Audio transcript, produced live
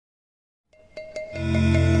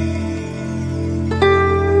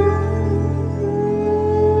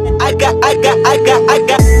I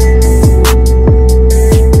got.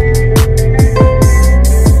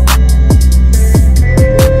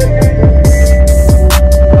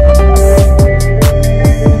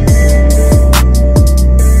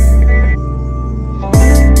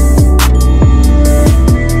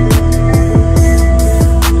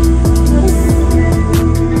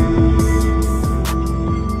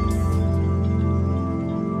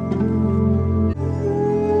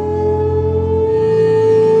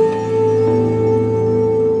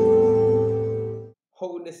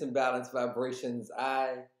 Wholeness and balanced vibrations.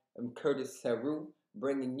 I am Curtis Heru,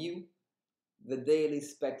 bringing you the Daily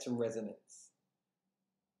Spectrum Resonance.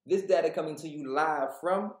 This data coming to you live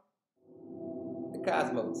from the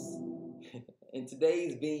cosmos. And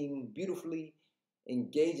today's being beautifully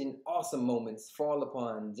engaging, awesome moments fall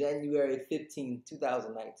upon January 15,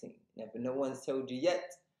 2019. And if no one's told you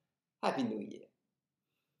yet, Happy New Year.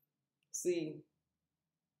 See,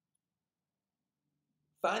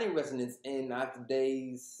 finding resonance in our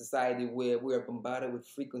today's society where we are bombarded with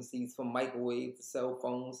frequencies from microwaves to cell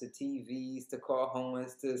phones to TVs to car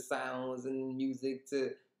horns to sounds and music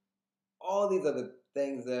to all these other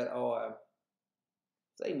things that are,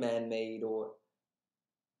 say, man-made, or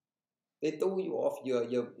they throw you off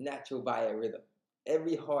your natural biorhythm.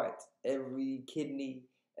 Every heart, every kidney,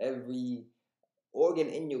 every organ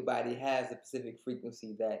in your body has a specific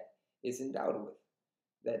frequency that it's endowed with,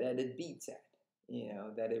 that it beats at.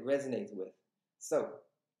 That it resonates with. So,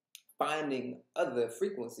 finding other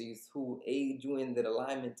frequencies who aid you in the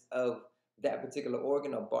alignment of that particular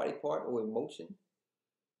organ or body part or emotion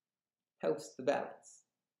helps the balance.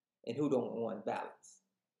 And who don't want balance?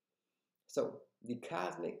 So, the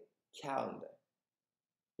cosmic calendar.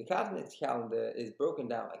 The cosmic calendar is broken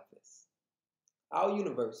down like this. Our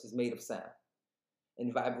universe is made of sound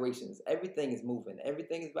and vibrations. Everything is moving.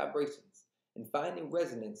 Everything is vibrations. And finding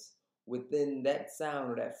resonance within that sound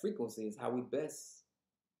or that frequency is how we best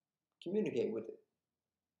communicate with it.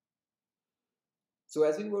 So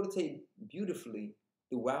as we rotate beautifully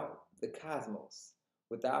throughout the cosmos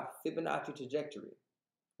with our Fibonacci trajectory,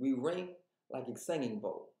 we ring like a singing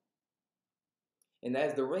bowl. And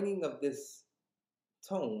as the ringing of this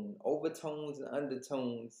tone, overtones and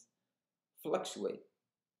undertones fluctuate,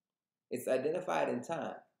 it's identified in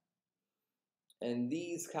time. And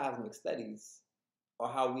these cosmic studies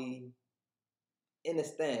are how we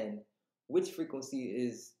understand which frequency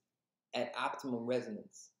is at optimum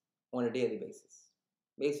resonance on a daily basis.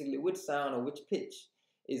 Basically, which sound or which pitch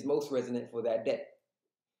is most resonant for that day.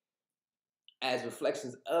 As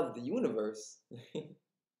reflections of the universe,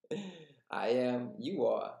 I am, you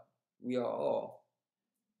are, we are all.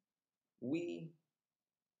 We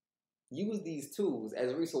use these tools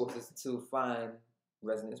as resources to find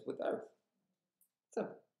resonance with Earth.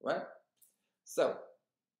 Simple, right? So,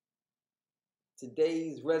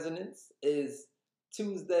 today's resonance is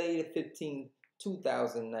Tuesday the 15th,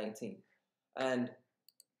 2019. And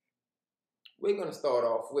we're going to start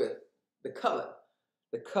off with the color.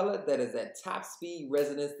 The color that is at top speed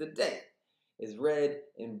resonance today is red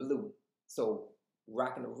and blue. So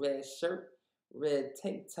rocking a red shirt, red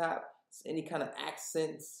tank top, any kind of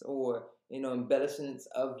accents or embellishments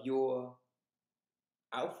of your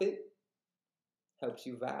outfit helps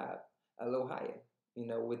you vibe a little higher,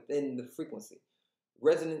 within the frequency.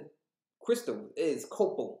 Resonant crystal is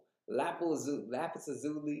copal, lapis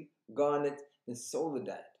lazuli, garnet, and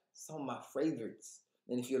soledad. Some of my favorites.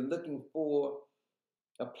 And if you're looking for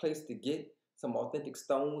a place to get some authentic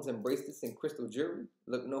stones and bracelets and crystal jewelry,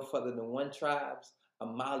 look no further than OneTribe's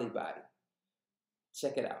Amali Body.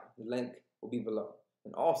 Check it out. The link will be below.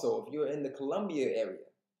 And also, if you're in the Columbia area,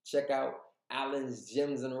 check out Allen's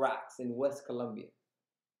Gems and Rocks in West Columbia.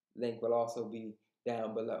 Link will also be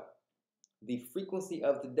down below. The frequency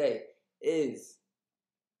of the day is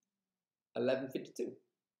 1152.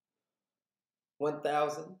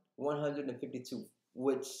 1152,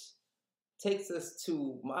 which takes us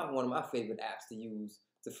to one of my favorite apps to use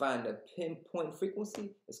to find a pinpoint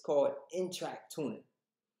frequency. It's called in-track tuning.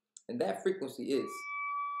 And that frequency is,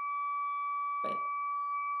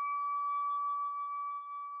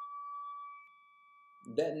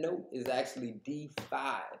 that note is actually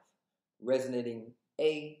D5, resonating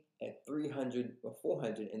A at 300 or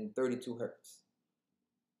 432 hertz.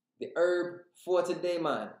 The herb for today,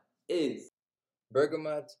 mine, is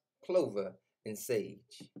bergamot, clover, and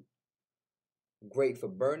sage. Great for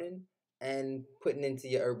burning and putting into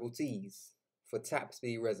your herbal teas for top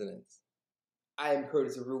speed resonance. I am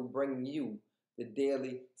Curtis Heru, bringing you the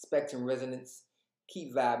daily Spectrum Resonance.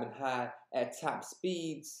 Keep vibing high at top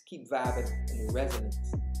speeds. Keep vibing in resonance.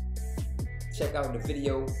 Check out the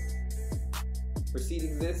video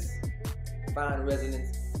preceding this Find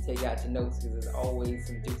resonance, take out your notes, because there's always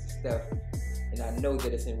some juicy stuff, and I know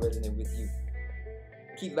that it's in resonance with you.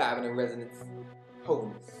 Keep vibing in resonance.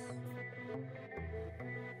 Wholeness.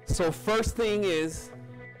 So first thing is,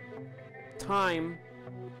 time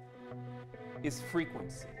is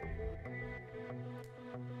frequency.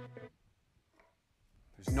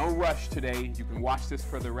 There's no rush today. You can watch this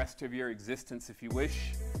for the rest of your existence if you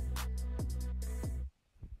wish.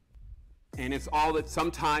 And it's all that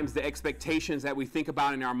sometimes the expectations that we think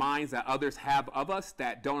about in our minds that others have of us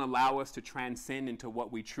that don't allow us to transcend into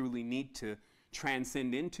what we truly need to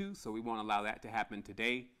transcend into. So we won't allow that to happen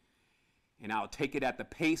today. And I'll take it at the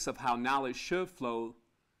pace of how knowledge should flow.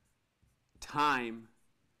 Time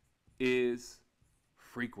is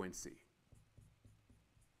frequency.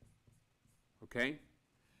 Okay?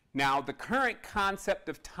 Now, the current concept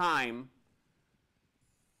of time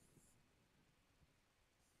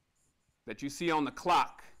that you see on the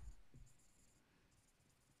clock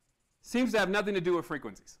seems to have nothing to do with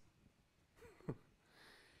frequencies.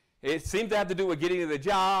 It seems to have to do with getting to the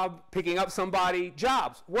job, picking up somebody,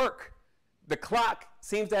 jobs, work. The clock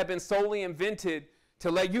seems to have been solely invented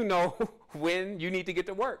to let you know when you need to get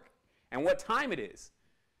to work and what time it is.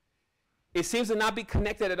 It seems to not be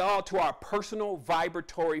connected at all to our personal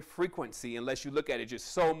vibratory frequency unless you look at it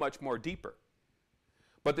just so much more deeper.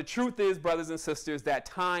 But the truth is, brothers and sisters, that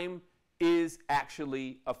time is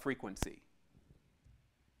actually a frequency.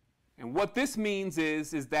 And what this means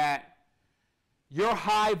is that your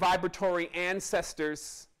high vibratory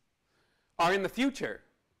ancestors are in the future.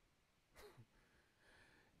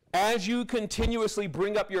 As you continuously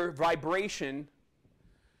bring up your vibration,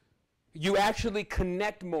 you actually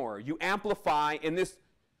connect more, you amplify, and this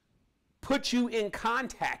puts you in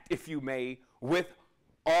contact, if you may, with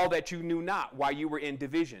all that you knew not while you were in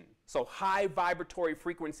division. So high vibratory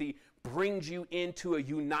frequency brings you into a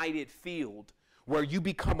united field where you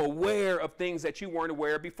become aware of things that you weren't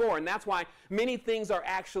aware of before. And that's why many things are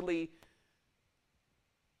actually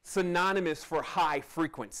synonymous for high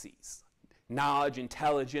frequencies. Knowledge,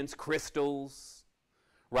 intelligence, crystals,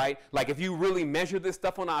 right? Like if you really measure this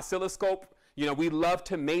stuff on an oscilloscope, you know, we love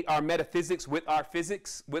to mate our metaphysics with our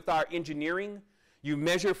physics, with our engineering. You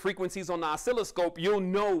measure frequencies on the oscilloscope, you'll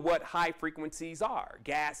know what high frequencies are.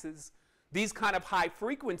 Gases, these kind of high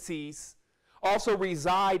frequencies also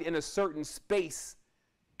reside in a certain space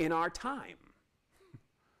in our time.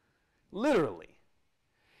 Literally.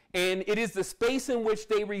 And it is the space in which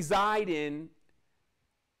they reside in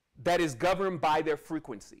that is governed by their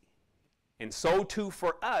frequency. And so too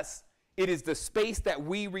for us, it is the space that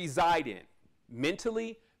we reside in,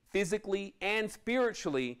 mentally, physically, and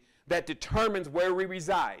spiritually, that determines where we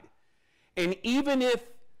reside. And even if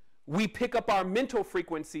we pick up our mental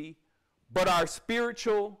frequency, but our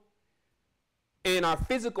spiritual and our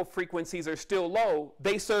physical frequencies are still low,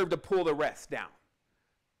 they serve to pull the rest down.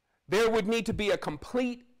 There would need to be a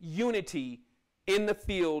complete unity in the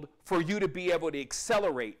field for you to be able to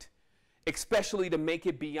accelerate, especially to make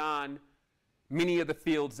it beyond many of the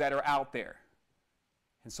fields that are out there.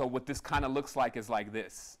 And so what this kind of looks like is like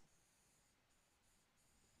this.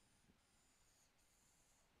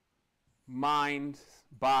 Mind,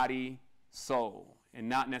 body, soul, and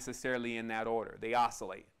not necessarily in that order. They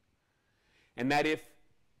oscillate. And that if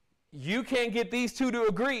you can't get these two to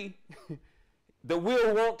agree, the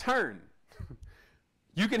wheel won't turn.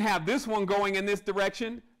 You can have this one going in this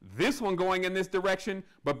direction, this one going in this direction,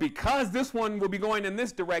 but because this one will be going in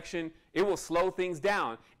this direction, it will slow things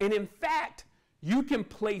down. And in fact, you can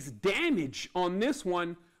place damage on this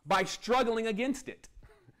one by struggling against it.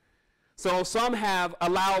 So some have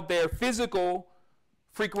allowed their physical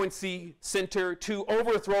frequency center to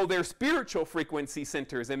overthrow their spiritual frequency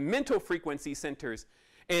centers and mental frequency centers.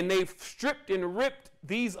 And they've stripped and ripped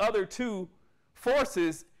these other two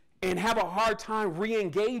forces and have a hard time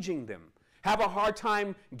re-engaging them, have a hard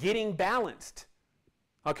time getting balanced.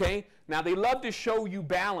 Okay? Now they love to show you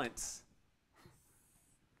balance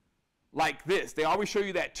like this. They always show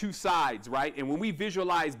you that two sides, right? And when we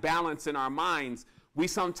visualize balance in our minds, we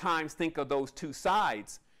sometimes think of those two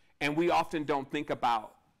sides, and we often don't think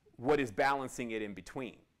about what is balancing it in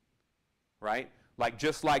between, right? Like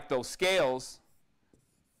just like those scales,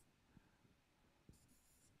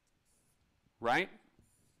 right?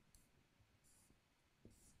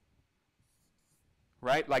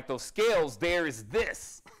 Right? Like those scales, there is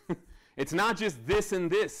this. It's not just this and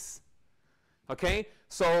this. Okay?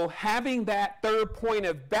 So having that third point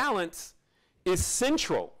of balance is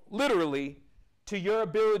central, literally, to your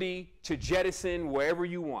ability to jettison wherever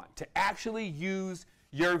you want, to actually use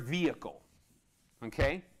your vehicle,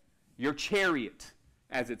 okay? Your chariot,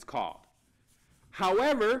 as it's called.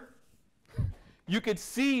 However, you could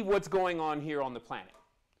see what's going on here on the planet.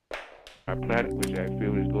 Our planet, which I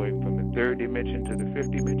feel is going from the third dimension to the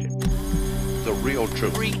fifth dimension. The real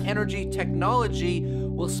truth. Free energy technology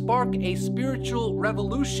will spark a spiritual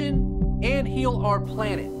revolution and heal our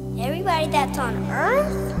planet. Everybody that's on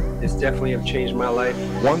Earth? It's definitely have changed my life.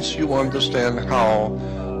 Once you understand how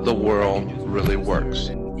the world really works.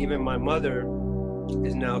 And even my mother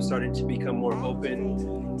is now starting to become more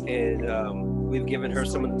open, and we've given her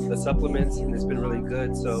some of the supplements, and it's been really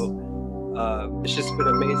good. So it's just been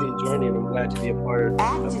an amazing journey, and I'm glad to be a part of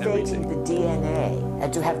everything. Activating the DNA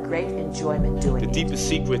and to have great enjoyment doing it. The deepest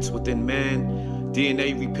secrets within man,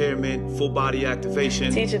 DNA repairment, full body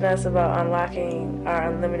activation. Teaching us about unlocking our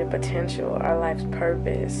unlimited potential, our life's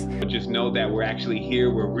purpose. Just know that we're actually here,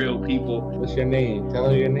 we're real people. What's your name? Tell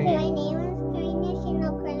her your name. My name is Karina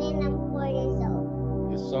Shinokurin and I'm 4 years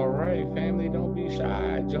old. It's all right, family, don't be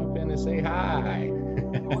shy. Jump in and say hi.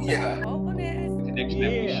 Oh, yeah. The connection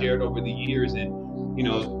that we shared over the years, and, you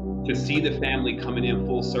know, to see the family coming in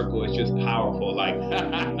full circle is just powerful. Like,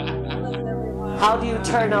 how do you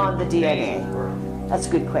turn on the DNA? That's a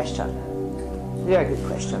good question. Very good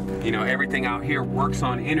question. You know, everything out here works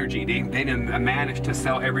on energy. They didn't manage to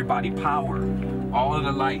sell everybody power. All of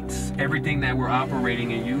the lights, everything that we're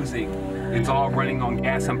operating and using, it's all running on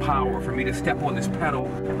gas and power. For me to step on this pedal,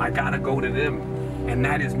 I gotta go to them. And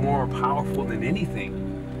that is more powerful than anything.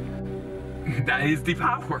 That is the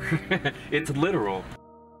power. It's literal.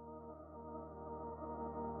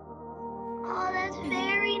 Oh, that's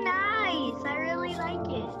very nice. I really like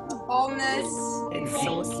it. Wholeness. It's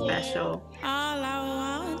so special.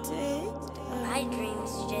 My dream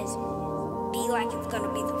is to just be like it's going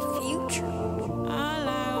to be the future.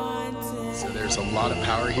 So there's a lot of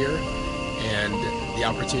power here, and the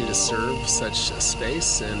opportunity to serve such a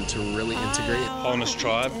space and to really integrate. Wholeness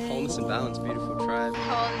Tribe. Wholeness and balance, beautiful tribe.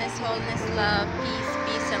 Wholeness, wholeness, love,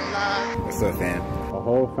 peace and love. What's up, fam? A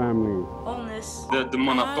whole family. Wholeness. the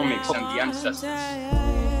monatomics and the ancestors.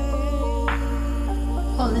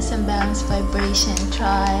 Wholeness and balance, vibration,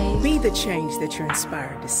 tribe. Be the change that you're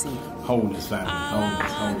inspired to see. Wholeness, family.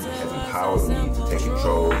 Wholeness has empowered me to take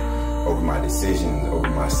control over my decisions, over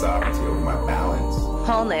my sovereignty, over my balance.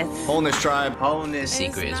 Wholeness. Wholeness Tribe. Wholeness.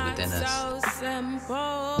 Secret is within us.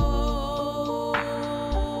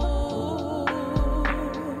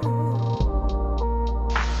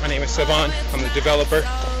 My name is Sevan. I'm the developer.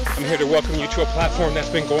 I'm here to welcome you to a platform that's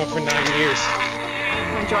been going for 9 years.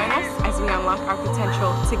 And join us as we unlock our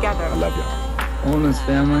potential together. I love y'all. Wholeness,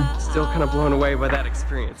 family. Still kind of blown away by that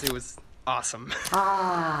experience. It was awesome.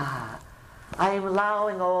 I am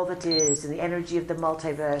allowing all that is and the energy of the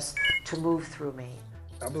multiverse to move through me.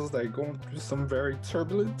 I was like going through some very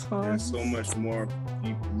turbulent times. There's so much more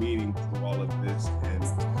deep meaning to all of this, and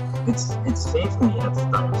it's safe for me. That's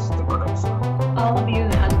the connection. All of you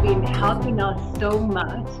have been helping us so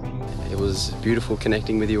much. It was beautiful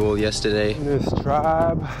connecting with you all yesterday. This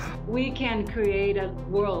tribe. We can create a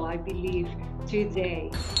world, I believe,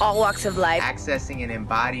 today. All walks of life. Accessing and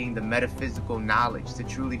embodying the metaphysical knowledge to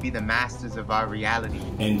truly be the masters of our reality.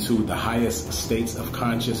 Into the highest states of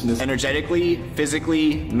consciousness. Energetically,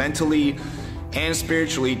 physically, mentally, and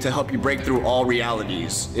spiritually to help you break through all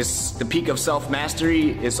realities. It's the peak of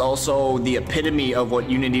self-mastery. It's also the epitome of what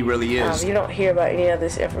unity really is. You don't hear about any of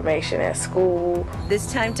this information at school. This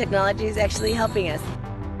time technology is actually helping us.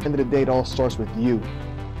 End of the day, it all starts with you.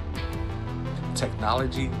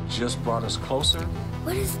 Technology just brought us closer.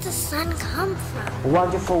 Where does the sun come from? A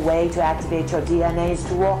wonderful way to activate your DNA is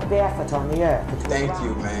to walk barefoot on the earth. Thank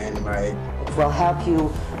you, man. Right. It will help you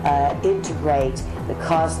integrate the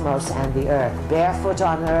cosmos and the earth. Barefoot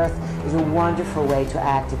on earth is a wonderful way to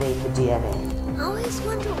activate the DNA. I always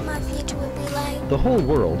wondered what my future would be like. The whole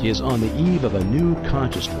world is on the eve of a new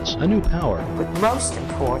consciousness, a new power. But most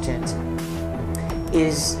important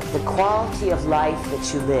is the quality of life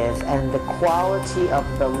that you live and the quality of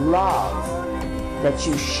the love that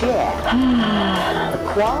you share. The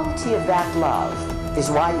quality of that love is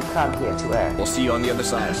why you come here to Earth. We'll see you on the other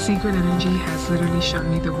side. Secret energy has literally shown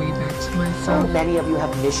me the way back to myself. Many of you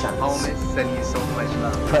have missions. Wholeness, sending you so much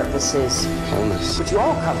love. Purposes. Wholeness. But you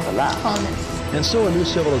all come for love. Wholeness. And so a new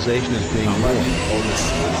civilization is being born.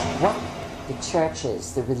 What the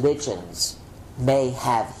churches, the religions, may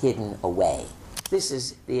have hidden away. This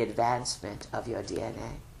is the advancement of your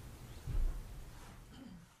DNA.